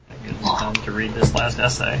home to read this last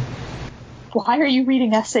essay. Why are you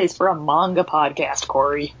reading essays for a manga podcast,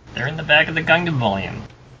 Corey? They're in the back of the Gundam volume.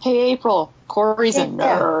 Hey, April. Corey's a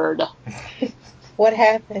nerd. What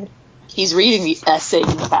happened? He's reading the essays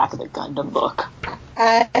in the back of the Gundam book.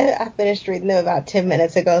 I finished reading them about 10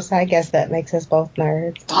 minutes ago, so I guess that makes us both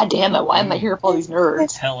nerds. God damn it, why am I here with all these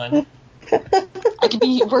nerds? Helen. I could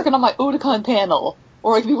be working on my Otakon panel,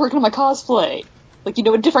 or I could be working on my cosplay. Like,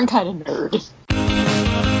 a different kind of nerd.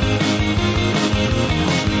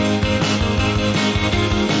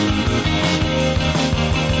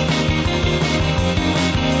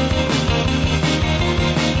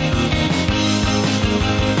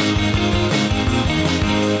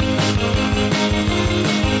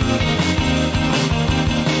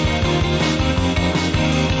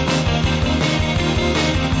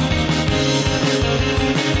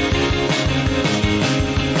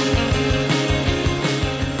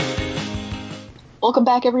 Welcome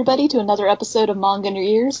back, everybody, to another episode of Manga in Your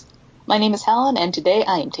Ears. My name is Helen, and today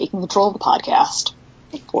I am taking control of the podcast.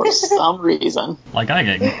 For some reason. Like I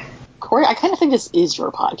did. Corey, I kind of think this is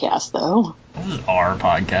your podcast, though. This is our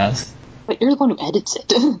podcast. But you're the one who edits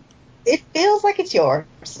it. It feels like it's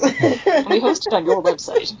yours. And we host it on your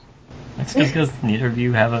website. That's just because neither of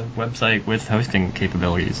you have a website with hosting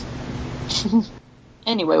capabilities.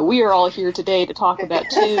 Anyway, we are all here today to talk about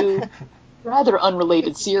two rather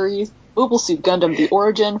unrelated series. Mobile Suit Gundam The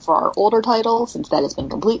Origin for our older title, since that has been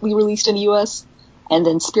completely released in the US, and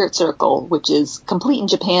then Spirit Circle, which is complete in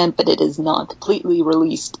Japan, but it is not completely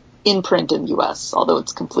released in print in the US, although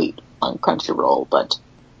it's complete on Crunchyroll, but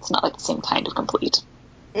it's not like the same kind of complete.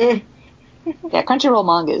 Yeah, Crunchyroll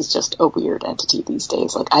manga is just a weird entity these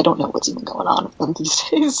days. Like, I don't know what's even going on with them these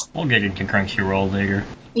days. We'll get into Crunchyroll later.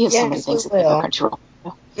 We have so many things to think about Crunchyroll.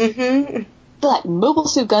 Mm-hmm. But Mobile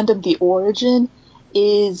Suit Gundam The Origin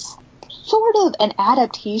is sort of an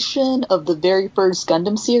adaptation of the very first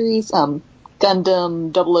Gundam series,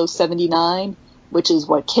 Gundam 0079, which is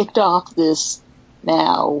what kicked off this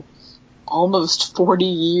now almost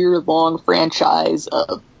 40-year-long franchise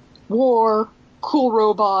of war, cool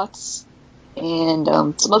robots, and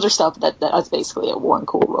some other stuff that's basically a war and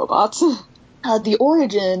cool robots. The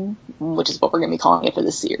Origin, which is what we're going to be calling it for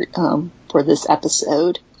this series, for this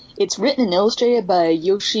episode, it's written and illustrated by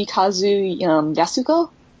Yoshikazu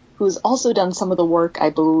Yasuko, who's also done some of the work,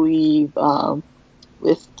 I believe,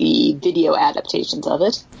 with the video adaptations of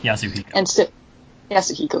it.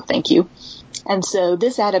 Yasuhiko, thank you. And so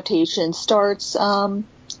this adaptation starts, I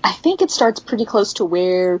think it starts pretty close to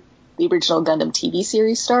where the original Gundam TV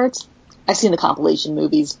series starts. I've seen the compilation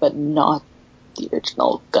movies, but not the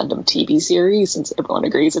original Gundam TV series, since everyone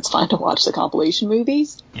agrees it's fine to watch the compilation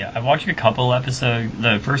movies. Yeah, I've watched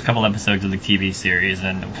the first couple episodes of the TV series,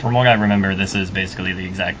 and from what I remember, this is basically the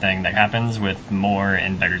exact thing that happens with more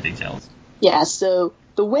and better details. Yeah, so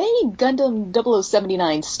the way Gundam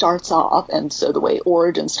 0079 starts off, and so the way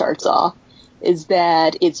Origin starts off, is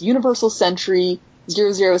that it's Universal Century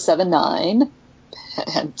 0079,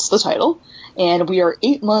 hence the title, and we are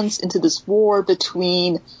 8 months into this war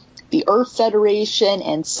between the Earth Federation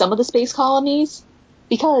and some of the space colonies,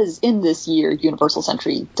 because in this year, Universal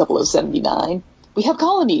Century 0079, we have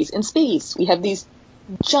colonies in space. We have these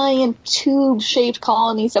giant tube-shaped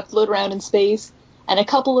colonies that float around in space, and a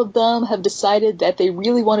couple of them have decided that they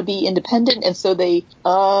really want to be independent, and so they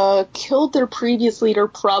killed their previous leader,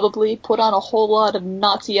 probably, put on a whole lot of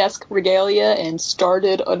Nazi-esque regalia, and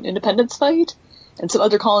started an independence fight. And some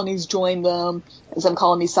other colonies joined them, and some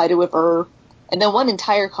colonies sided with her. And then one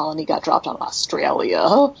entire colony got dropped on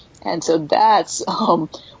Australia. And so that's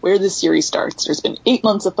where this series starts. There's been 8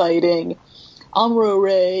 months of fighting. Amuro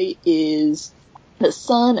Ray is the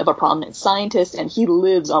son of a prominent scientist, and he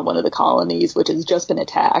lives on one of the colonies, which has just been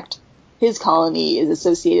attacked. His colony is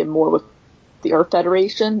associated more with the Earth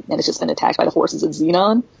Federation, and it's just been attacked by the forces of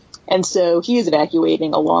Xenon. And so he is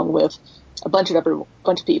evacuating along with a bunch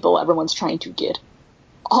of people. Everyone's trying to get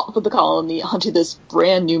off of the colony onto this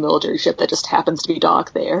brand new military ship that just happens to be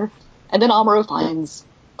docked there. And then Amuro finds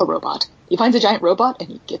a robot. He finds a giant robot, and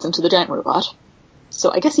he gets into the giant robot. So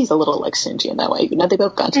I guess he's a little like Shinji in that way. They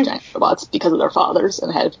both got into giant robots because of their fathers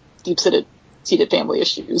and had deep-seated family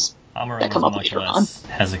issues that come up later on. Amuro was much less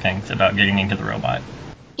hesitant about getting into the robot.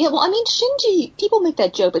 Yeah, well, I mean, Shinji, people make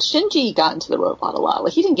that joke, but Shinji got into the robot a lot.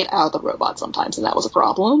 Like, he didn't get out of the robot sometimes, and that was a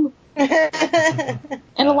problem. And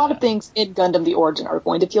a lot of things in Gundam The Origin are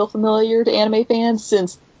going to feel familiar to anime fans,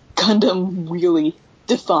 since Gundam really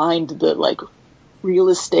defined the, like,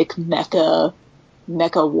 realistic mecha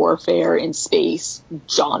warfare in space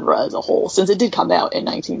genre as a whole, since it did come out in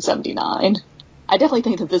 1979. I definitely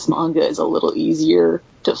think that this manga is a little easier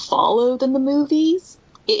to follow than the movies,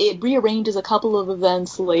 it rearranges a couple of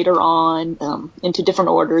events later on into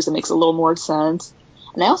different orders. It makes a little more sense.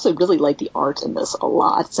 And I also really like the art in this a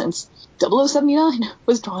lot, since 0079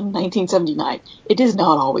 was drawn in 1979. It does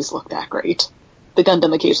not always look that great. The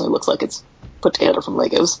Gundam occasionally looks like it's put together from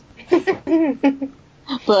Legos.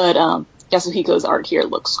 But Yasuhiko's art here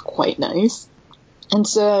looks quite nice. And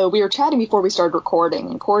so we were chatting before we started recording,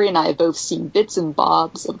 and Corey and I have both seen bits and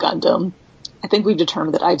bobs of Gundam. I think we've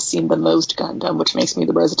determined that I've seen the most Gundam, which makes me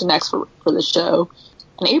the resident expert for the show.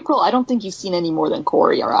 And April, I don't think you've seen any more than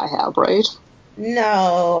Corey or I have, right?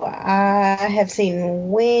 No, I have seen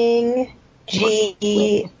Wing,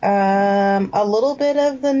 G, a little bit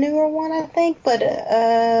of the newer one, I think, but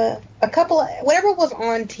a couple of, whatever was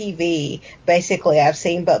on TV, basically I've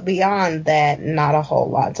seen, but beyond that, not a whole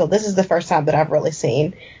lot. So this is the first time that I've really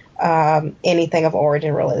seen anything of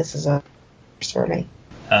Origin, really. This is a first for me.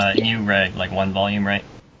 You read, like, one volume, right?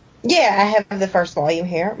 Yeah, I have the first volume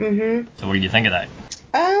here. Mm-hmm. So what did you think of that?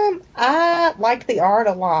 I liked the art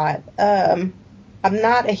a lot. I'm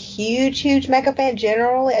not a huge mecha fan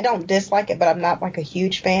generally. I don't dislike it, but I'm not like a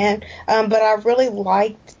huge fan. But I really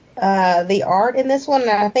liked the art in this one,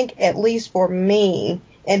 and I think at least for me,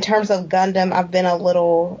 in terms of Gundam, I've been a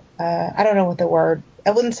little I don't know what the word.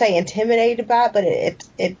 I wouldn't say intimidated by it, but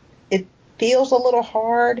it feels a little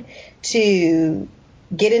hard to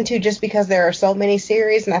get into just because there are so many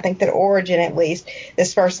series, and I think that Origin, at least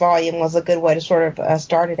this first volume, was a good way to sort of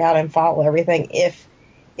start it out and follow everything if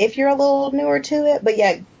you're a little newer to it. But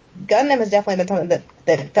yeah, Gundam has definitely been something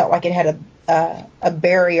that felt like it had a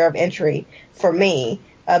barrier of entry for me,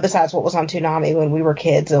 besides what was on Toonami when we were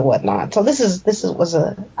kids and whatnot. So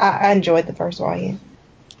I enjoyed the first volume.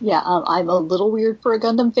 Yeah, I'm a little weird for a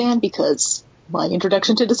Gundam fan because my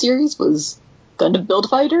introduction to the series was Gundam Build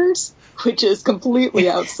Fighters, which is completely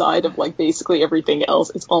outside of, like, basically everything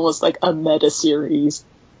else. It's almost like a meta series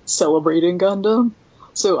celebrating Gundam.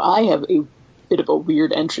 So I have a bit of a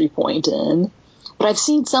weird entry point in. But I've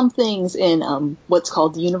seen some things in what's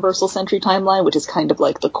called the Universal Century Timeline, which is kind of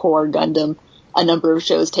like the core Gundam. A number of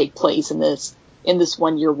shows take place in this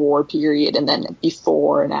 1 year war period, and then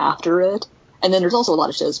before and after it. And then there's also a lot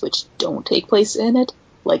of shows which don't take place in it,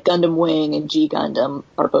 like Gundam Wing and G Gundam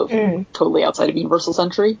are both totally outside of Universal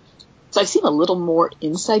Century. So I've seen a little more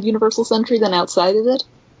inside Universal Century than outside of it.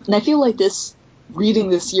 And I feel like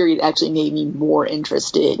reading this series actually made me more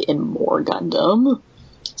interested in more Gundam.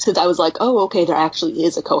 Since I was like, oh, okay, there actually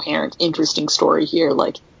is a coherent, interesting story here.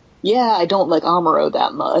 Like, yeah, I don't like Amuro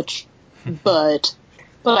that much, but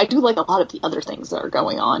I do like a lot of the other things that are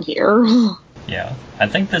going on here. Yeah, I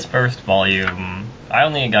think this first volume, I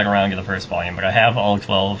only got around to the first volume, but I have all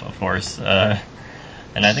 12, of course, and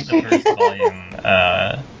I think the first volume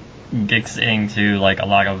gets into, like, a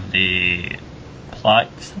lot of the plot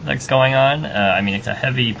that's going on. I mean, it's a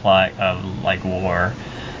heavy plot of, like, war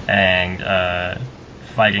and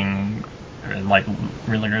fighting, like,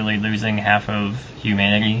 literally losing half of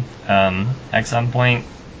humanity at some point.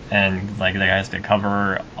 And, like, they has to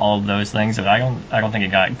cover all of those things. So I don't think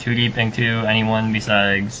it got too deep into anyone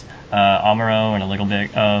besides Amuro and a little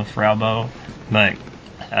bit of Fraubo. But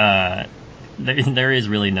there is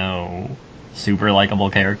really no super likable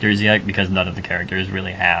characters yet, because none of the characters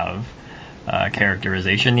really have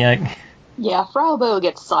characterization yet. Yeah, Fraubo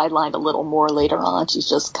gets sidelined a little more later on. She's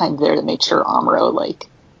just kind of there to make sure Amuro, like,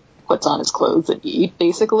 puts on his clothes and eat,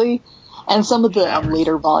 basically. And some of the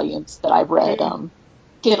later volumes that I've read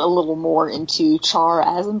get a little more into Char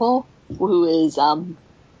Azenbal, who is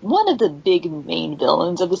one of the big main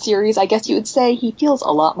villains of the series. I guess you would say he feels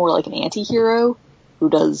a lot more like an anti-hero who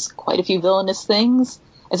does quite a few villainous things.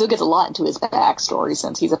 And so it gets a lot into his backstory,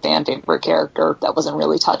 since he's a fan favorite character that wasn't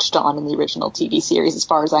really touched on in the original TV series, as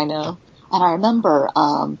far as I know. And I remember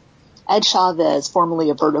Ed Chavez,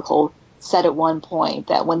 formerly of Vertical, said at one point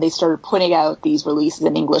that when they started putting out these releases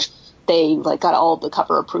in English, they, like, got all the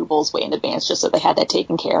cover approvals way in advance just so they had that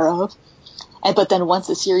taken care of. But then once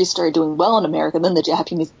the series started doing well in America, then the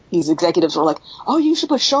Japanese executives were like, oh, you should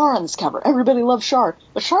put Char on this cover. Everybody loves Char.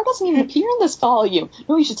 But Char doesn't even appear in this volume.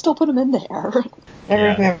 No, you should still put him in there. I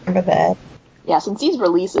remember that. Yeah, since these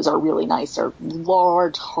releases are really nice, they're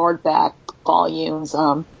large, hardback volumes.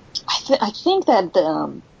 I think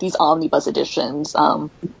that these omnibus editions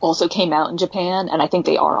also came out in Japan, and I think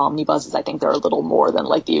they are omnibuses. I think they're a little more than,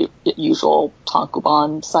 like, the usual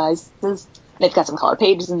tankobon sizes. They've got some color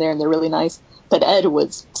pages in there, and they're really nice. But Ed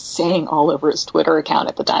was saying all over his Twitter account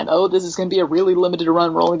at the time, oh, this is going to be a really limited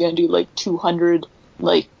run. We're only going to do, like, 200,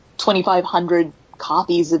 like, 2,500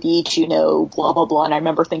 copies of each, you know, blah, blah, blah. And I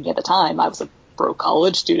remember thinking at the time, I was a broke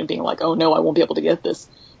college student, being like, oh, no, I won't be able to get this.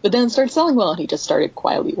 But then it started selling well, and he just started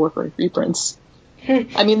quietly ordering reprints.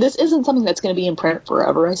 I mean, this isn't something that's going to be in print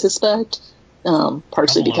forever, I suspect.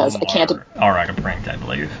 Partially because I can't. Are out of print, I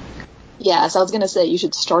believe. Yeah, so I was going to say you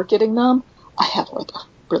should start getting them. I have like a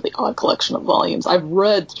really odd collection of volumes. I've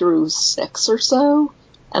read through 6 or so,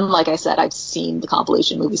 and like I said, I've seen the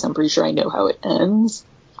compilation movies. I'm pretty sure I know how it ends.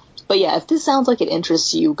 But yeah, if this sounds like it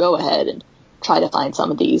interests you, go ahead and try to find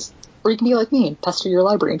some of these. Or you can be like me and pester your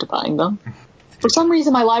library into buying them. For some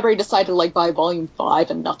reason, my library decided to like buy volume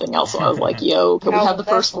 5 and nothing else, so I was like, yo, can we have the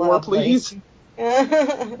first 4, please?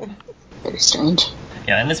 Very strange.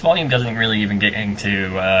 Yeah, and this volume doesn't really even get into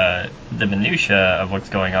the minutia of what's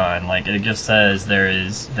going on. Like, it just says there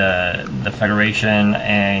is the Federation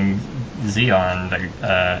and Zeon.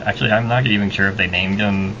 Actually, I'm not even sure if they named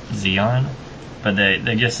him Zeon, but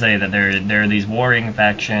they just say that there are these warring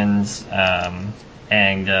factions, and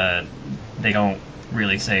they don't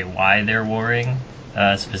really say why they're warring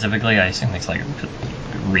specifically. I assume it's like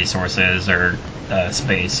resources or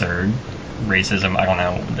space or racism. I don't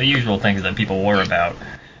know, the usual things that people war about.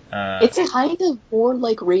 It's kind of more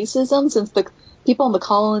like racism, since the people in the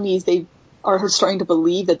colonies, they are starting to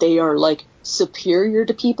believe that they are like superior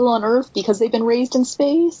to people on Earth because they've been raised in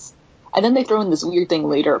space. And then they throw in this weird thing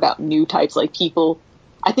later about new types, like people,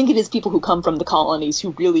 I think it is people who come from the colonies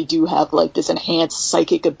who really do have like this enhanced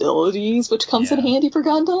psychic abilities, which comes in handy for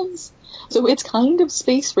Gundams. So it's kind of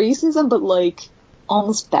space racism, but like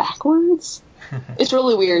almost backwards. It's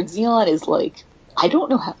really weird. Zeon is like, I don't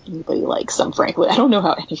know how anybody likes them, frankly. I don't know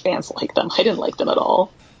how any fans like them. I didn't like them at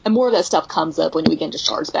all. And more of that stuff comes up when we get into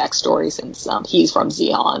Char's backstory, since he's from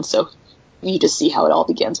Zeon, so you just see how it all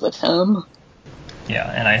begins with him. Yeah,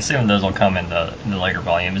 and I assume those will come in the later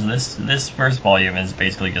volumes. This first volume is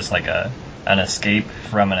basically just like an escape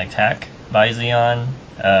from an attack by Zeon,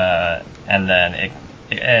 and then it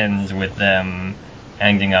ends with them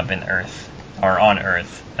ending up in Earth, or on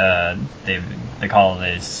Earth. The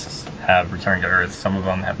colonists have returned to Earth. Some of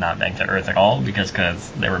them have not been to Earth at all because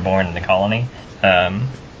they were born in the colony.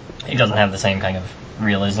 It doesn't have the same kind of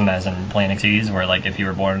realism as in Planet X's, where like if you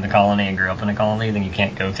were born in the colony and grew up in a colony, then you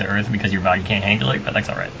can't go to Earth because your body can't handle it. But that's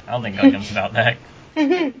all right. I don't think Gundam's about that.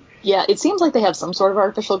 Yeah, it seems like they have some sort of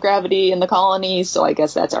artificial gravity in the colonies, so I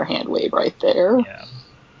guess that's our hand wave right there. Yeah.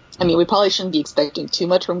 I mean, we probably shouldn't be expecting too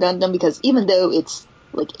much from Gundam, because even though it's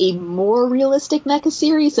like a more realistic mecha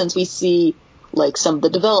series, since we see like some of the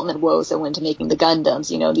development woes that went into making the Gundams,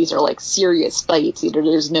 you know, these are like serious fights.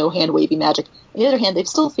 There's no hand wavy magic. On the other hand, they've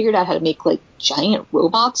still figured out how to make like giant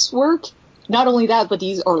robots work. Not only that, but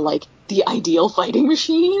these are like the ideal fighting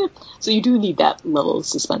machine. So you do need that level of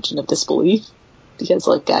suspension of disbelief. Because,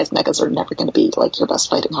 like, guys, mechas are never going to be, like, your best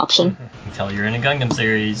fighting option. Until you're in a Gundam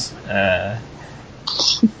series. Yeah,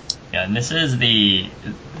 and this is the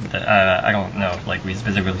I don't know, like we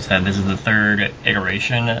specifically said, this is the 3rd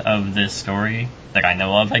iteration of this story that I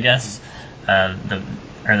know of, I guess.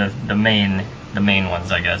 The main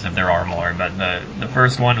ones, I guess, if there are more. But the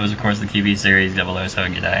first one was, of course, the TV series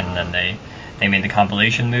 007 G'day, and then they made the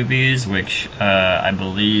compilation movies, which I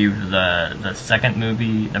believe the second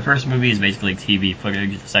movie, the first movie is basically TV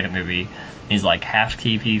footage, the second movie is like half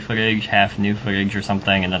TV footage, half new footage or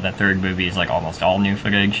something, and then the third movie is like almost all new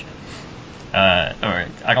footage. Or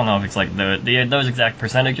I don't know if it's like those exact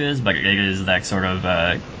percentages, but it is that sort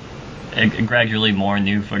of gradually more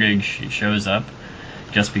new footage shows up,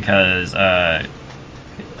 just because Tomino,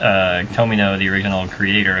 the original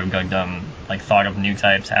creator of Gundam, like thought of new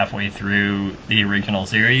types halfway through the original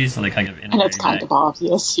series, so they kind of integrated and it's kind of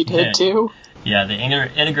obvious he did too. Yeah, they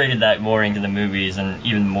integrated that more into the movies, and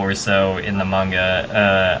even more so in the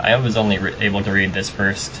manga. I was only able to read this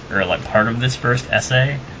first, or like part of this first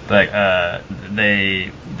essay, but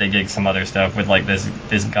they did some other stuff with like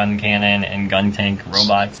this gun cannon and gun tank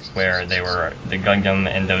robots, where they were the Gundam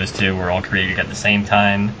and those two were all created at the same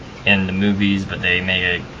time in the movies, but they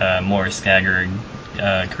made it more staggered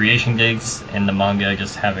creation dates in the manga,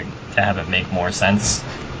 just to have it make more sense.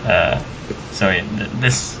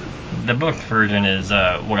 The book version is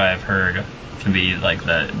what I've heard to be like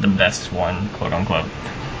the best one, quote unquote.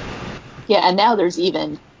 Yeah, and now there's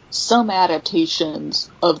even some adaptations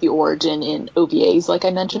of the origin in OVAs, like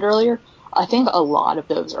I mentioned earlier. I think a lot of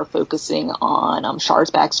those are focusing on Char's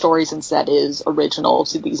backstory, since that is original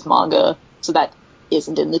to these manga, so that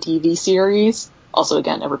isn't in the TV series. Also,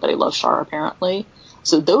 again, everybody loves Char, apparently.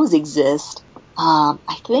 So those exist.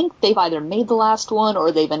 I think they've either made the last one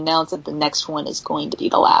or they've announced that the next one is going to be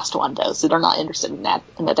the last one, though. So they're not interested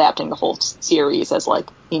in adapting the whole series as, like,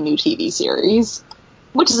 a new TV series.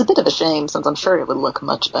 Which is a bit of a shame, since I'm sure it would look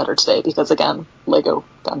much better today, because, again, Lego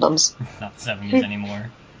Gundams. Not the 70s anymore.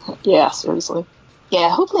 Yeah, seriously. Yeah,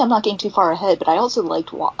 hopefully I'm not getting too far ahead, but I also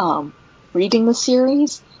liked reading the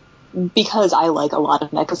series, because I like a lot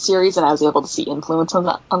of mecha series, and I was able to see influence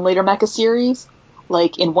on later mecha series.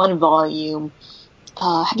 Like, in one volume,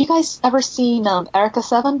 have you guys ever seen Erica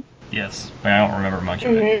 7? Yes, but I don't remember much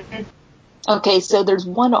of it. Okay, so there's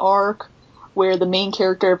one arc where the main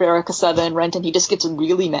character of Erica 7, Renton, he just gets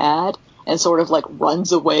really mad and sort of, like,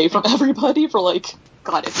 runs away from everybody for, like,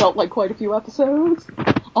 God, it felt like quite a few episodes.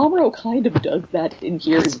 Amuro kind of does that in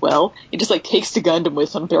here as well. He just, like, takes the Gundam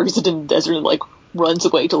with him, buries it in the desert, and, like, runs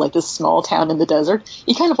away to, like, this small town in the desert.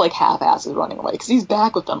 He kind of, like, half-asses running away, because he's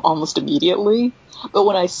back with them almost immediately. But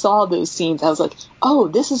when I saw those scenes, I was like, oh,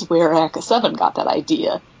 this is where Erica 7 got that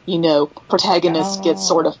idea. You know, protagonist gets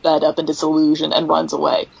sort of fed up and disillusioned and runs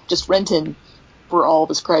away. Just Renton, for all of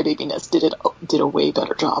his crybabiness, did a way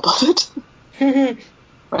better job of it.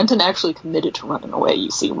 Renton actually committed to running away, you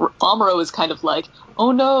see. Amuro is kind of like,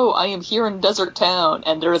 oh no, I am here in Desert Town,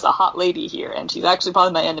 and there is a hot lady here, and she's actually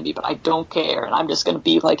probably my enemy, but I don't care, and I'm just going to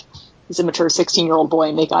be like this immature 16-year-old boy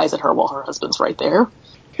and make eyes at her while her husband's right there.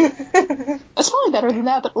 It's probably better than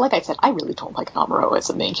that, but like I said, I really don't like Amuro as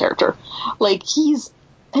a main character. Like, he's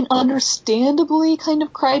an understandably kind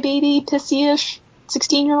of crybaby, pissy-ish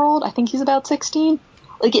 16-year-old. I think he's about 16.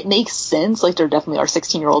 Like, it makes sense. Like, there definitely are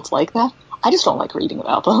 16-year-olds like that. I just don't like reading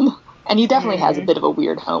about them. And he definitely has a bit of a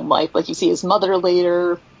weird home life. Like, you see his mother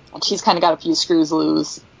later, and she's kind of got a few screws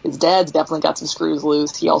loose. His dad's definitely got some screws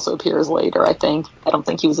loose. He also appears later, I think. I don't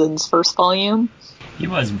think he was in his first volume. He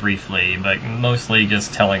was briefly, but mostly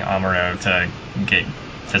just telling Amuro to get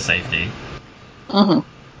to safety.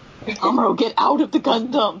 Amuro, get out of the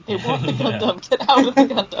Gundam! They want the Gundam! Get out of the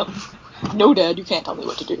Gundam! No, Dad, you can't tell me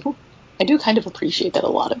what to do. I do kind of appreciate that a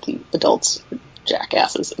lot of the adults are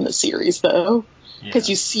jackasses in the series, though. Because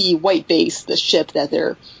you see White Base, the ship that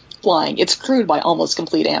they're flying, it's crewed by almost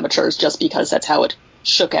complete amateurs just because that's how it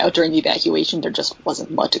shook out during the evacuation. There just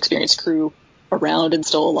wasn't much experienced crew around and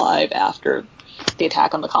still alive after the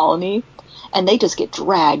attack on the colony. And they just get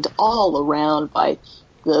dragged all around by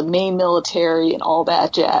the main military and all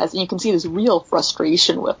that jazz. And you can see this real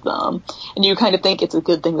frustration with them. And you kind of think it's a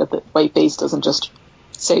good thing that the White Base doesn't just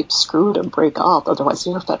say, screw it and break up. Otherwise,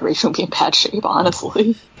 the Federation would be in bad shape,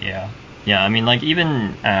 honestly. Yeah. Yeah, I mean, like,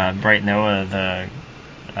 even Bright Noah, the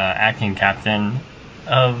acting captain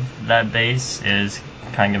of that base, is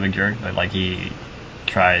kind of a jerk, but, like, he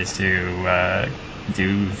tries to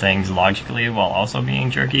do things logically while also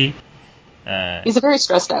being jerky. He's a very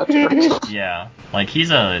stressed out jerk. Yeah. Like,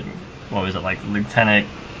 he's a, what was it, like, lieutenant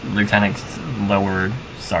lower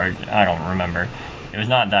sergeant, I don't remember. It was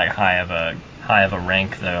not that high of a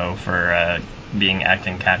rank, though, for being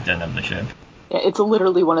acting captain of the ship. Yeah, it's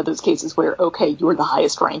literally one of those cases where, okay, you're the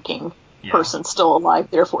highest ranking person still alive,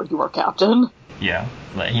 therefore you are captain. Yeah,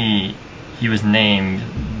 but he was named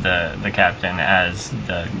the captain as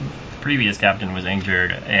the previous captain was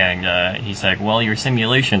injured, and he's like, well, your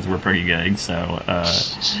simulations were pretty good, so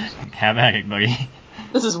have at it, buddy.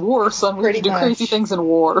 This is war, son. We do crazy things in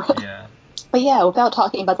war. Yeah. But yeah, without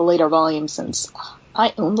talking about the later volumes, since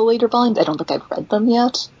I own the later volumes, I don't think I've read them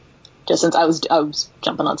yet. Just since I was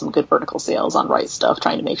jumping on some good vertical sales on Right Stuff,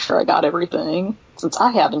 trying to make sure I got everything. Since I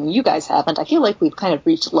haven't, and you guys haven't, I feel like we've kind of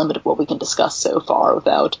reached the limit of what we can discuss so far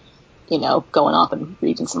without, going off and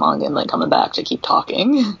reading some manga and then coming back to keep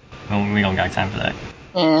talking. Well, we don't got time for that.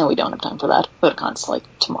 Yeah, we don't have time for that. BotaCon's like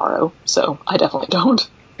tomorrow, so I definitely don't.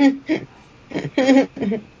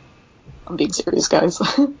 I'm being serious, guys.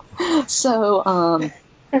 So,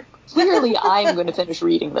 clearly I'm going to finish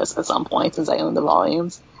reading this at some point since I own the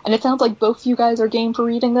volumes. And it sounds like both of you guys are game for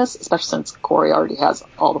reading this, especially since Corey already has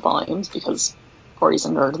all the volumes because Corey's a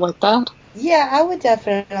nerd like that. Yeah, I would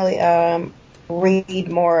definitely read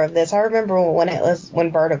more of this. I remember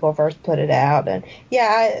when Vertical first put it out, and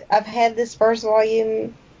yeah, I've had this first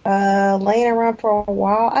volume laying around for a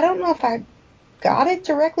while. I don't know if I got it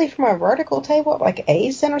directly from a Vertical table, like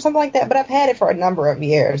ASIN or something like that, but I've had it for a number of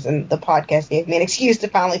years, and the podcast gave me an excuse to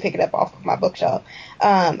finally pick it up off of my bookshelf.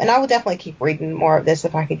 And I would definitely keep reading more of this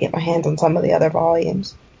if I could get my hands on some of the other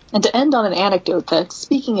volumes. And to end on an anecdote that,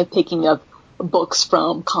 speaking of picking up books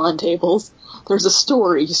from con tables, there's a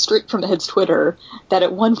story straight from Ed's Twitter that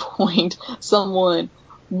at one point someone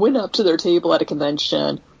went up to their table at a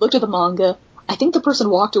convention, looked at the manga. I think the person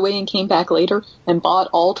walked away and came back later and bought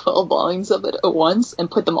all 12 volumes of it at once and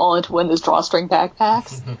put them all into one of those drawstring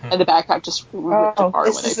backpacks, and the backpack just ripped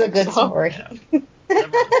apart when they picked it up. This is a good story. Yeah.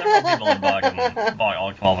 Several people have bought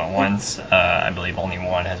all 12 at once. I believe only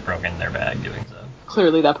one has broken their bag doing so.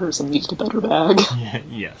 Clearly that person needed a better bag.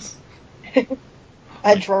 Yes.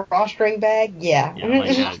 A drawstring bag? Yeah.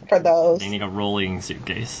 For those. They need a rolling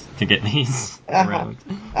suitcase to get these around.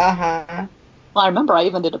 Uh-huh. Well, I remember I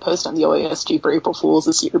even did a post on the OASG for April Fool's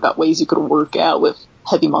this year about ways you could work out with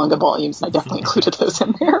heavy manga volumes, and I definitely included those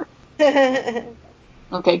in there.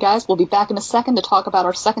 Okay, guys, we'll be back in a second to talk about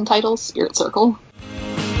our second title, Spirit Circle.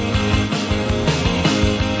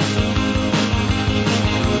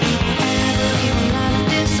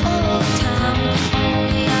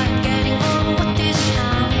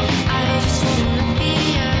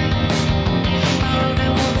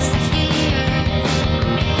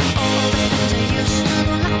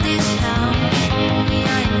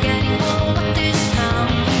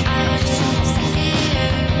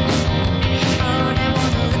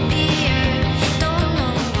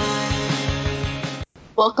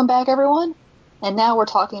 Welcome back, everyone. And now we're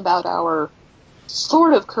talking about our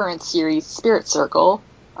sort of current series, Spirit Circle.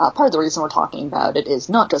 Part of the reason we're talking about it is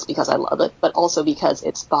not just because I love it, but also because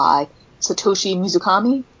it's by Satoshi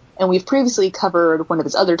Mizukami. And we've previously covered one of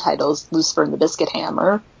his other titles, Lucifer and the Biscuit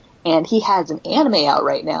Hammer. And he has an anime out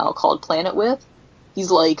right now called Planet With.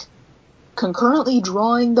 He's like concurrently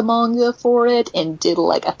drawing the manga for it and did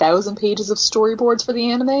like 1,000 pages of storyboards for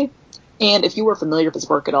the anime. And if you were familiar with his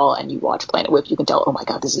work at all and you watch Planet Whip, you can tell, oh my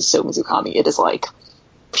god, this is so Mizukami. It is like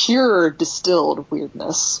pure distilled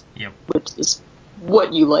weirdness. Yep. Which is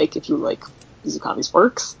what you like if you like Mizukami's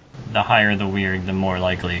works. The higher the weird, the more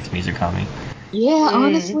likely it's Mizukami. Yeah,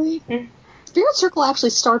 honestly. Spirit Circle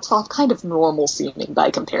actually starts off kind of normal seeming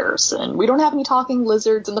by comparison. We don't have any talking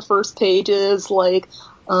lizards in the first pages like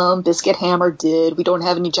Biscuit Hammer did. We don't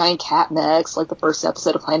have any giant cat mechs like the first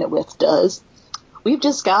episode of Planet Whip does. We've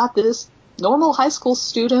just got this normal high school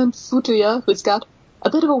student, Futuya, who's got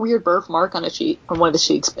a bit of a weird birthmark on one of his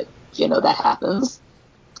cheeks, but that happens.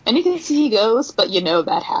 And you can see he goes, but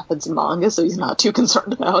that happens in manga, so he's not too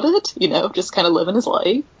concerned about it, just kind of living his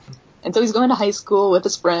life. And so he's going to high school with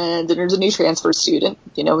his friend, and there's a new transfer student,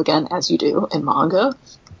 again, as you do in manga.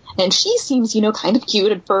 And she seems, kind of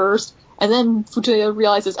cute at first. And then Futuya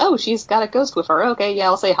realizes, oh, she's got a ghost with her. Okay, yeah,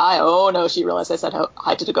 I'll say hi. Oh, no, she realized I said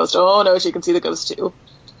hi to the ghost. Oh, no, she can see the ghost, too.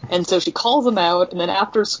 And so she calls him out, and then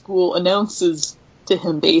after school announces to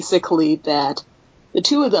him, basically, that the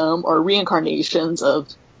two of them are reincarnations of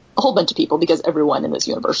a whole bunch of people, because everyone in this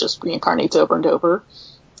universe just reincarnates over and over.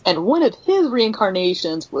 And one of his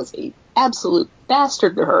reincarnations was a absolute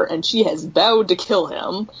bastard to her, and she has vowed to kill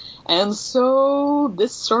him. And so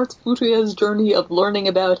this starts Futuya's journey of learning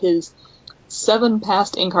about his 7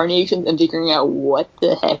 past incarnations and figuring out what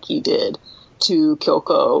the heck he did to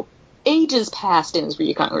Kyoko ages past in his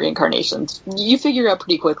reincarnations. You figure out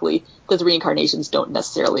pretty quickly that the reincarnations don't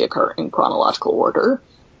necessarily occur in chronological order.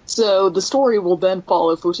 So the story will then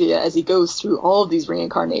follow Futuya as he goes through all of these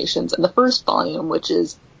reincarnations. And the first volume, which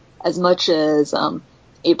is as much as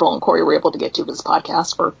April and Corey were able to get to this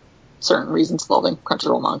podcast for certain reasons involving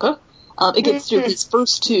Crunchyroll manga, it gets through his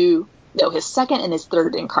his second and his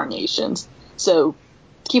third incarnations. So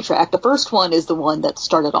keep track. The first one is the one that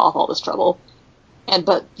started off all this trouble.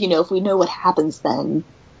 But if we know what happens then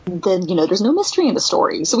there's no mystery in the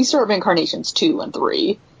story. So we start with incarnations 2 and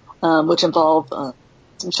 3, which involve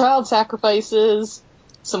some child sacrifices,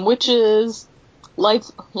 some witches, life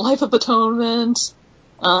of atonement.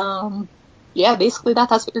 Basically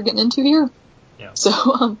that's what you're getting into here. Yeah.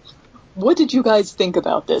 So, what did you guys think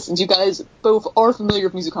about this? Since you guys both are familiar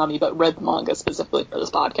with Mizukami, but read the manga specifically for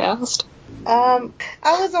this podcast. I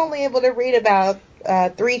was only able to read about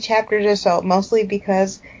 3 chapters or so, mostly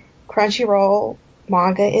because Crunchyroll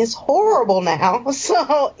manga is horrible now,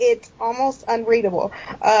 so it's almost unreadable.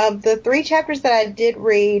 The 3 chapters that I did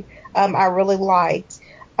read, I really liked.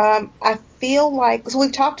 I feel like, so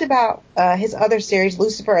we've talked about his other series,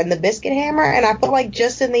 Lucifer and the Biscuit Hammer, and I feel like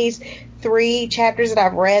just in these 3 chapters that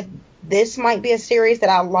I've read, this might be a series that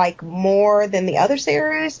I like more than the other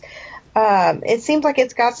series. It seems like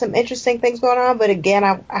it's got some interesting things going on, but again,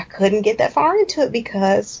 I couldn't get that far into it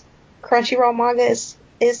because Crunchyroll manga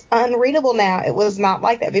is unreadable now. It was not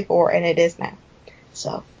like that before, and it is now.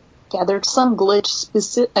 So, yeah, there's some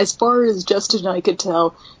glitch as far as Justin and I could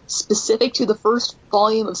tell, specific to the first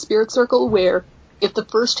volume of Spirit Circle, where if the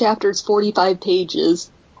first chapter is 45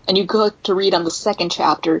 pages and you click to read on the second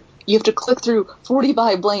chapter, you have to click through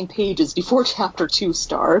 45 blank pages before chapter 2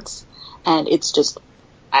 starts, and it's just,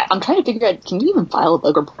 I'm trying to figure out, can you even file a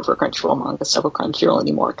bug report for Crunchyroll manga stuff with Crunchyroll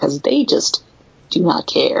anymore? Because they just do not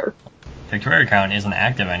care. Their Twitter account isn't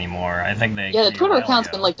active anymore. I think they... Yeah, the Twitter account's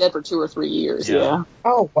been dead for 2 or 3 years, yeah.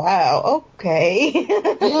 Oh, wow, okay.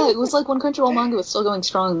 Yeah, it was like when Crunchyroll manga was still going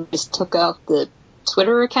strong, they just took out the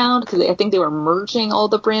Twitter account, because I think they were merging all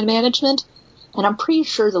the brand management, and I'm pretty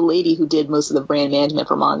sure the lady who did most of the brand management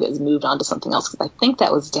for manga has moved on to something else, because I think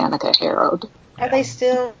that was Danica Harrod. Are they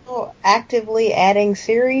still actively adding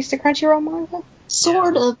series to Crunchyroll manga?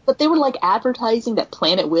 Sort of, but they were like advertising that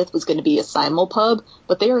Planet With was going to be a simulpub,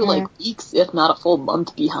 but they are like weeks, if not a full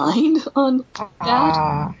month behind on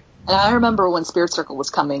that. And I remember when Spirit Circle was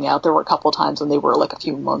coming out, there were a couple times when they were like a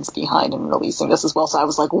few months behind in releasing this as well. So I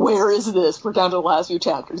was like, where is this? We're down to the last few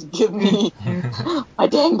chapters. Give me my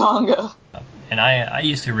dang manga. And I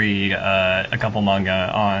used to read a couple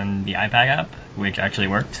manga on the iPad app, which actually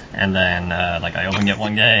worked. And then I opened it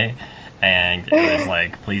one day, and it was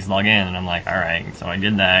like, please log in. And I'm like, all right. So I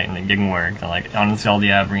did that, and it didn't work. I uninstalled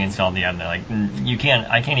the app, reinstalled the app. And they're like,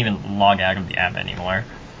 I can't even log out of the app anymore.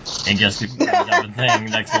 It just brings up a thing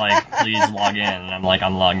that's like, please log in. And I'm like,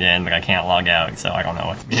 I'm logged in, but I can't log out, so I don't know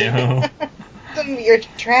what to do. You're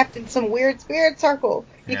trapped in some weird spirit circle.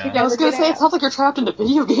 Yeah. I was going to say, it sounds like you're trapped in a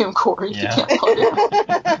video game, Corey. Yeah. You can't log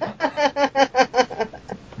out.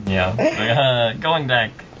 Yeah. But, going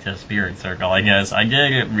back to Spirit Circle, I guess, I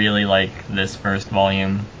did really like this first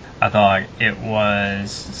volume. I thought it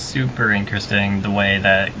was super interesting the way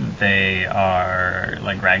that they are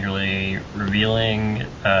gradually revealing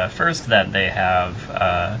first that they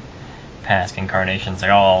have past incarnations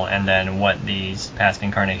at all, and then what these past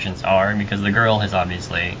incarnations are, because the girl has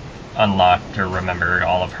obviously unlocked or remembered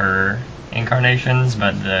all of her incarnations,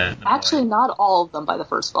 but the Actually, not all of them by the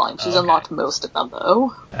first volume. She's unlocked most of them,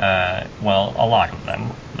 though. Well, a lot of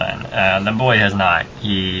them, then. The boy has not.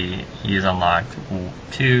 He's unlocked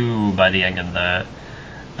 2 by the end of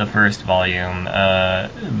the first volume,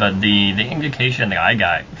 but the indication that I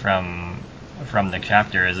got from the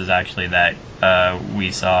chapters is actually that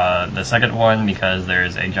we saw the second one because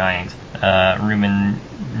there's a giant Roman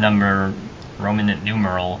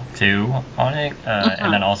numeral 2 on it,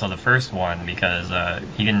 and then also the first one because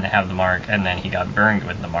he didn't have the mark and then he got burned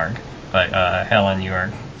with the mark. But Helen, you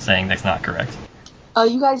are saying that's not correct.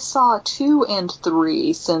 You guys saw 2 and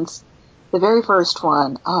 3, since the very first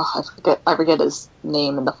one, I forget his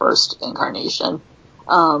name in the first incarnation.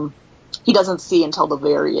 He doesn't see until the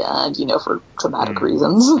very end, for dramatic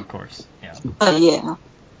reasons. Of course, yeah. Yeah.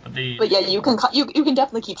 But yeah, you can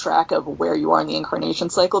definitely keep track of where you are in the incarnation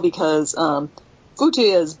cycle because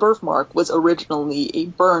Futia's birthmark was originally a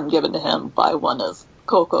burn given to him by one of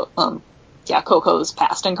Coco's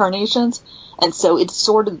past incarnations, and so it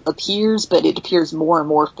sort of appears, but it appears more and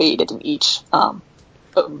more faded in each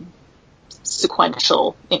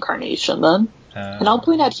sequential incarnation. Then, and I'll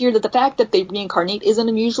point out here that the fact that they reincarnate isn't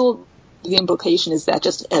unusual. The implication is that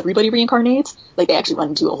just everybody reincarnates. Like, they actually run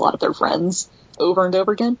into a lot of their friends over and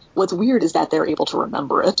over again. What's weird is that they're able to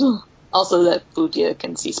remember it. Also, that Futia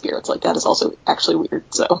can see spirits like that is also actually weird,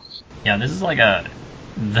 so. Yeah, this is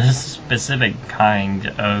this specific kind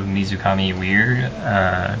of Mizukami weird,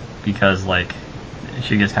 because,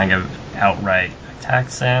 she just kind of outright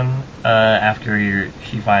attacks him, after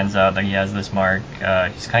she finds out that he has this mark.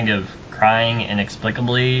 He's kind of crying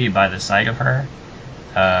inexplicably by the sight of her,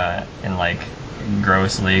 and,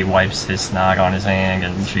 grossly wipes his snot on his hand,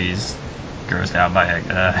 and she's grossed out by it.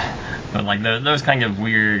 But those kind of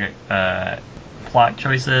weird plot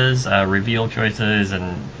choices, reveal choices,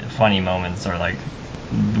 and funny moments are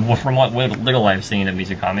from what little I've seen of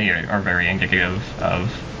Mizukami are very indicative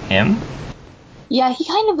of him. Yeah, he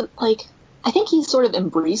kind of I think he sort of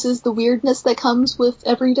embraces the weirdness that comes with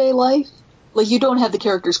everyday life. You don't have the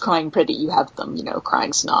characters crying pretty, you have them,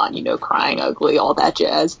 crying snot, crying ugly, all that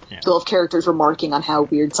jazz. Yeah. You'll have characters remarking on how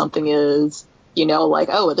weird something is.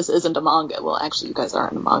 Oh, this isn't a manga. Well, actually, you guys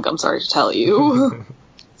aren't a manga, I'm sorry to tell you.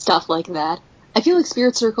 Stuff like that. I feel like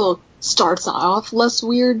Spirit Circle starts off less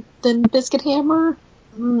weird than Biscuit Hammer,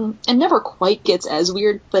 and never quite gets as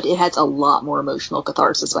weird, but it has a lot more emotional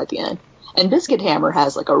catharsis by the end. And Biscuit Hammer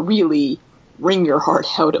has, a really wring your heart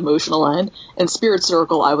out emotional end. And Spirit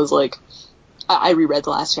Circle, I was I reread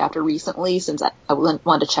the last chapter recently since I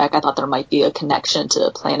wanted to check. I thought there might be a connection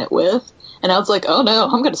to Planet With. And I was like, oh no,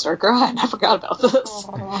 I'm going to start crying. I forgot about this.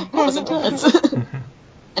 It was intense.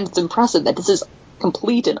 And it's impressive that this is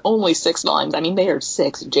complete in only 6 volumes. I mean, they are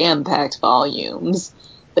 6 jam-packed volumes,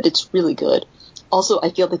 but it's really good. Also, I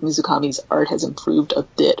feel like Mizukami's art has improved a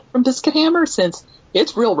bit from Biscuit Hammer, since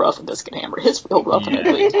it's real rough in Biscuit Hammer. It's real rough and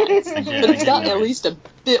ugly at times. But it's gotten at least a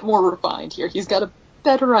bit more refined here. He's got a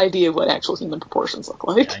better idea of what actual human proportions look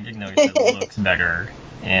like. Yeah, I did notice it looks better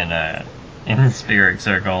in Spirit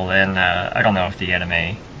Circle, and I don't know if the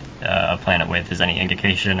anime of Planet With is any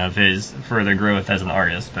indication of his further growth as an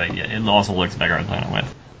artist, but yeah, it also looks better on Planet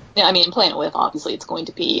With. Yeah, I mean, in Planet With, obviously, it's going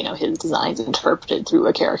to be, his designs interpreted through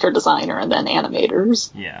a character designer and then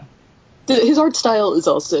animators. Yeah. His art style is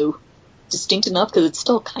also distinct enough because it's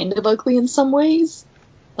still kind of ugly in some ways.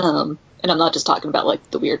 and I'm not just talking about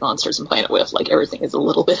like the weird monsters in Planet With, like everything is a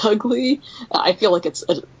little bit ugly. I feel like it's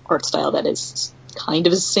an art style that is kind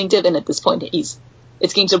of distinctive, and at this point it's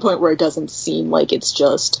getting to a point where it doesn't seem like it's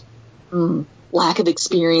just lack of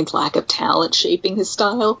experience, lack of talent shaping his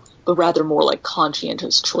style, but rather more like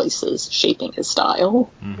conscientious choices shaping his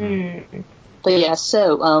style. Mm-hmm. But yeah,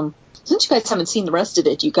 so since you guys haven't seen the rest of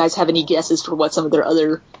it, do you guys have any guesses for what some of their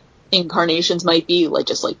other incarnations might be, like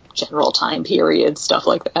just like general time period stuff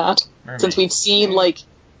like that? Mermaids. Since we've seen like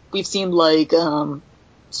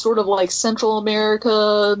sort of like Central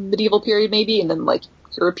America medieval period maybe, and then like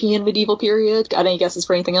European medieval period. Got any guesses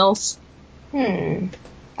for anything else? I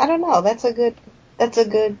don't know. That's a good.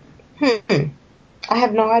 I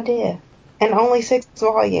have no idea. And only 6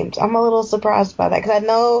 volumes. I'm a little surprised by that because I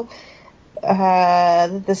know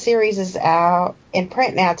the series is out in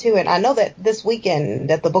print now too, and I know that this weekend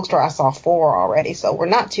at the bookstore I saw 4 already, so we're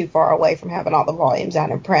not too far away from having all the volumes out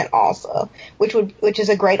in print also, which is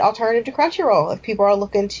a great alternative to Crunchyroll if people are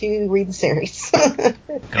looking to read the series. Go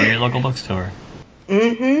to your local bookstore.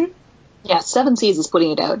 Mm-hmm. Yeah, Seven Seas is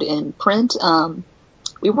putting it out in print.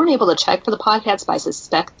 We weren't able to check for the podcast, but I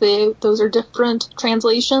suspect those are different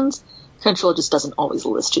translations. Crunchyroll just doesn't always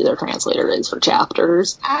list who their translator is for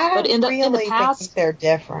chapters. But in the past, think they're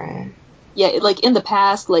different. Yeah, like in the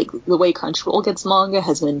past, like the way Crunchyroll gets manga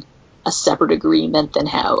has been a separate agreement than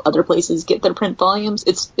how other places get their print volumes.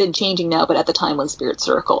 It's been changing now, but at the time when Spirit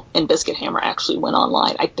Circle and Biscuit Hammer actually went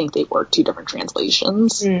online, I think they were 2 different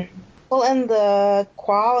translations. Well, and the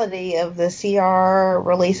quality of the CR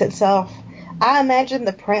release itself, I imagine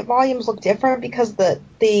the print volumes look different because the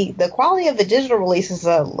quality of the digital release is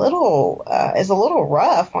a little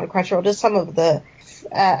rough on Crunchyroll. Just some of the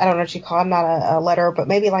I don't know what you call it, not a letter, but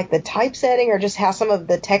maybe like the typesetting or just how some of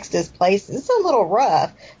the text is placed. It's a little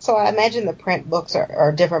rough. So I imagine the print books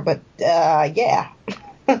are different, but yeah,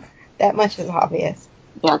 that much is obvious.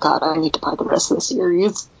 Yeah, God, I need to buy the rest of the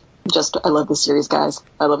series. I love this series, guys.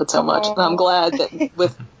 I love it so much. And I'm glad that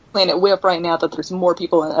with Planet Whip right now that there's more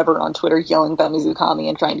people than ever on Twitter yelling about Mizukami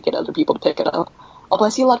and trying to get other people to pick it up. Although I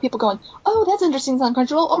see a lot of people going, oh, that's interesting, it's on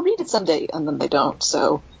Crunchyroll, I'll read it someday. And then they don't.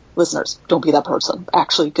 So, listeners, don't be that person.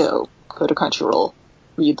 Actually go to Crunchyroll,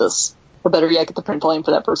 read this. Or better yet, get the print volume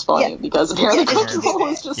for that first volume, because apparently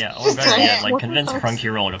Crunchyroll is just... Yeah, or better yet, like, convince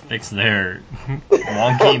Crunchyroll to fix their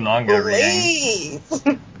wonky manga reading.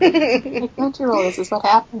 Crunchyroll, this is what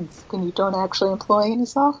happens when you don't actually employ any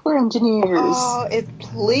software engineers. Oh,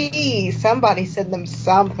 please, somebody send them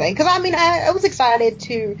something. Because, I mean, I was excited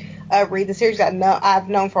to read the series. I've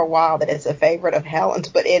known for a while that it's a favorite of Helen's,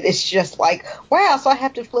 but it is just like, wow, so I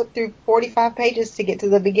have to flip through 45 pages to get to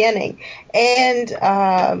the beginning.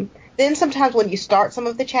 And then sometimes when you start some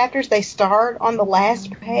of the chapters, they start on the last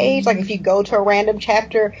page. Like if you go to a random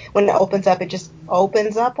chapter, when it opens up, it just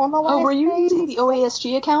opens up on the last page. Oh, were you using the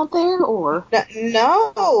OASG account there, or?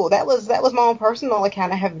 No, that was my own personal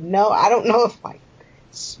account. I don't know if like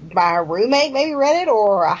my roommate maybe read it,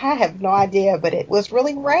 or I have no idea, but it was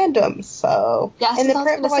really random. So yeah, I was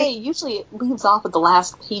going to say, usually it leaves off at the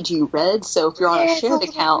last page you read. So if you're on a shared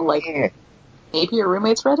account, like maybe your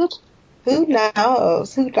roommate's read it. Who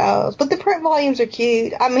knows? But the print volumes are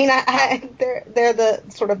cute. I mean, they're the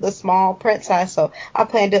sort of the small print size, so I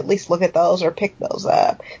plan to at least look at those or pick those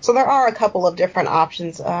up. So there are a couple of different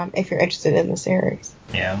options if you're interested in the series.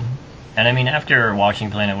 Yeah. And I mean, after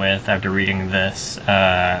watching Planet With, after reading this,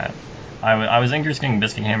 I was interested in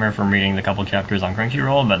Biscuit Hammer from reading the couple chapters on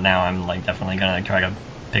Crunchyroll, but now I'm like definitely gonna try to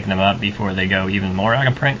pick them up before they go even more out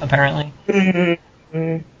of print, apparently.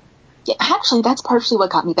 Mm-hmm. Yeah, actually, that's partially what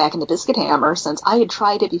got me back into Biscuit Hammer, since I had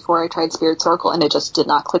tried it before I tried Spirit Circle, and it just did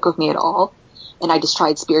not click with me at all. And I just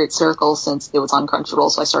tried Spirit Circle since it was on Crunchyroll,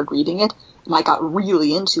 so I started reading it, and I got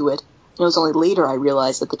really into it. And it was only later I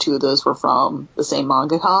realized that the 2 of those were from the same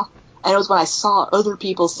mangaka. And it was when I saw other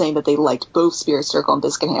people saying that they liked both Spirit Circle and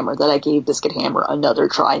Biscuit Hammer that I gave Biscuit Hammer another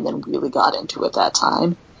try and then really got into it that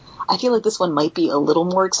time. I feel like this one might be a little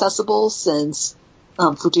more accessible since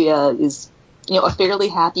Fujiya is, a fairly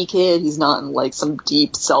happy kid. He's not in, like, some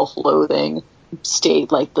deep self-loathing state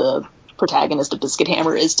like the protagonist of Biscuit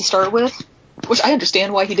Hammer is to start with. Which I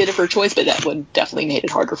understand why he did it for a choice, but that would definitely made it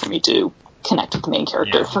harder for me to connect with the main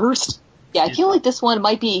character first. Yeah, I feel like this one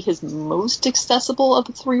might be his most accessible of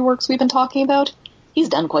the 3 works we've been talking about. He's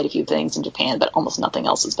done quite a few things in Japan, but almost nothing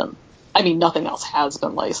else has been... nothing else has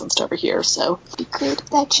been licensed over here, so it'd be great if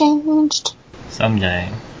that changed. Someday.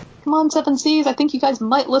 Come on, Seven Seas, I think you guys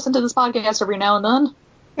might listen to this podcast every now and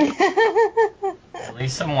then. At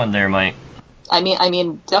least someone there might. I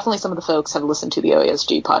mean, definitely some of the folks have listened to the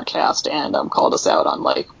OASG podcast and called us out on,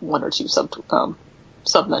 like, 1 or 2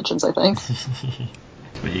 sub-mentions, I think.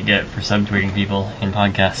 That's what you get for subtweeting people in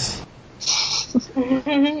podcasts.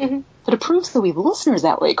 But it proves that we have listeners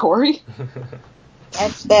that way, Corey.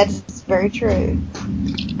 That's very true.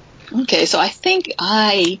 Okay, so I think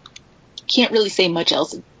I can't really say much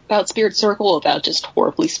else about Spirit Circle without just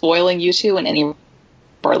horribly spoiling you two and any of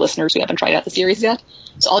our listeners who haven't tried out the series yet.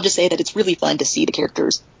 So I'll just say that it's really fun to see the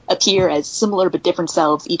characters appear as similar but different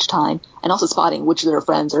selves each time, and also spotting which of their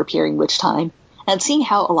friends are appearing which time, and seeing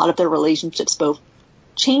how a lot of their relationships both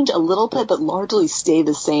change a little bit but largely stay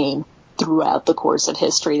the same throughout the course of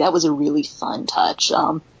history. That was a really fun touch.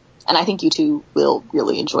 And I think you two will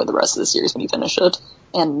really enjoy the rest of the series when you finish it.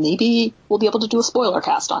 And maybe we'll be able to do a spoiler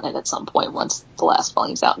cast on it at some point once the last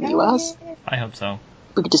volume's out in the US. I hope so.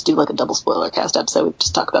 We could just do like a double spoiler cast episode,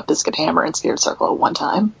 just talk about Biscuit Hammer and Spirit Circle at one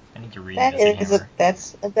time. I need to read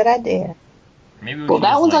That's a good idea. Maybe we Well, should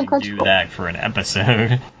that one's just on do Crunchyroll. that for an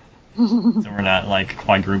episode. So we're not like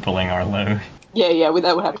quadrupling our load. Yeah,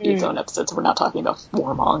 that would have to be its own episode, so we're not talking about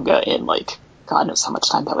 4 manga in like, God knows how much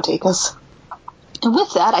time that would take us. And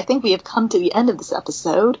with that, I think we have come to the end of this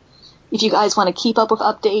episode. If you guys want to keep up with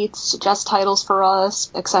updates, suggest titles for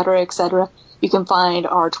us, etc., you can find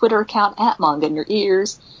our Twitter account at Manga in Your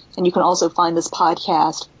Ears, and you can also find this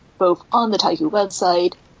podcast both on the Taiku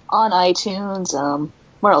website, on iTunes,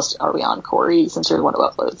 where else are we on, Corey, since you're the one who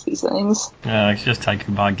uploads these things? It's just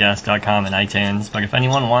taikupodcast.com and iTunes, but if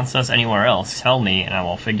anyone wants us anywhere else, tell me and I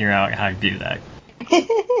will figure out how to do that.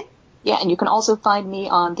 Yeah, and you can also find me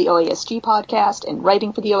on the OASG podcast and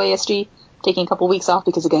writing for the OASG, taking a couple weeks off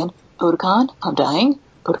because, again, Otakon, I'm dying.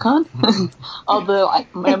 Otakon. Although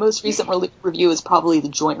my most recent review is probably the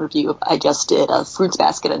joint review I just did of Fruits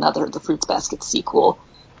Basket, the Fruits Basket sequel,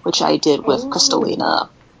 which I did with Crystalina.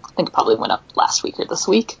 I think it probably went up last week or this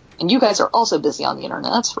week. And you guys are also busy on the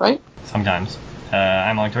internet, right? Sometimes.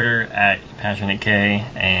 I'm on Twitter at PassionateK,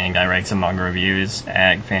 and I write some manga reviews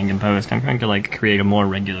at Fangam Post. I'm trying to create a more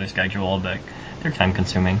regular schedule, but they're time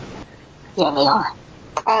consuming. Yeah, they are.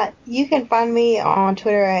 You can find me on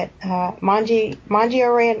Twitter at Manji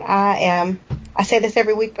I say this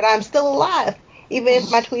every week, but I'm still alive. Even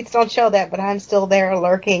if my tweets don't show that, but I'm still there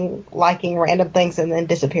lurking, liking random things and then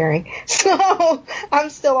disappearing. So I'm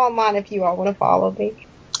still online if you all want to follow me.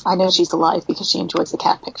 I know she's alive because she enjoys the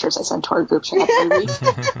cat pictures I send to our group chat every week.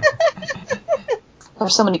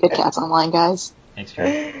 There's so many good cats online, guys. Thanks,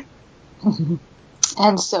 Joe.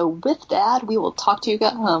 And so with that, we will talk to you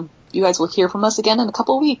guys. You guys will hear from us again in a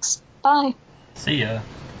couple of weeks. Bye. See ya.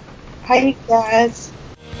 Hi, guys.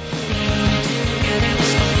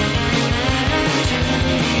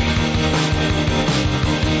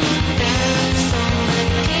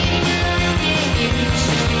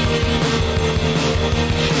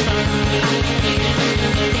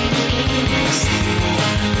 Thank you.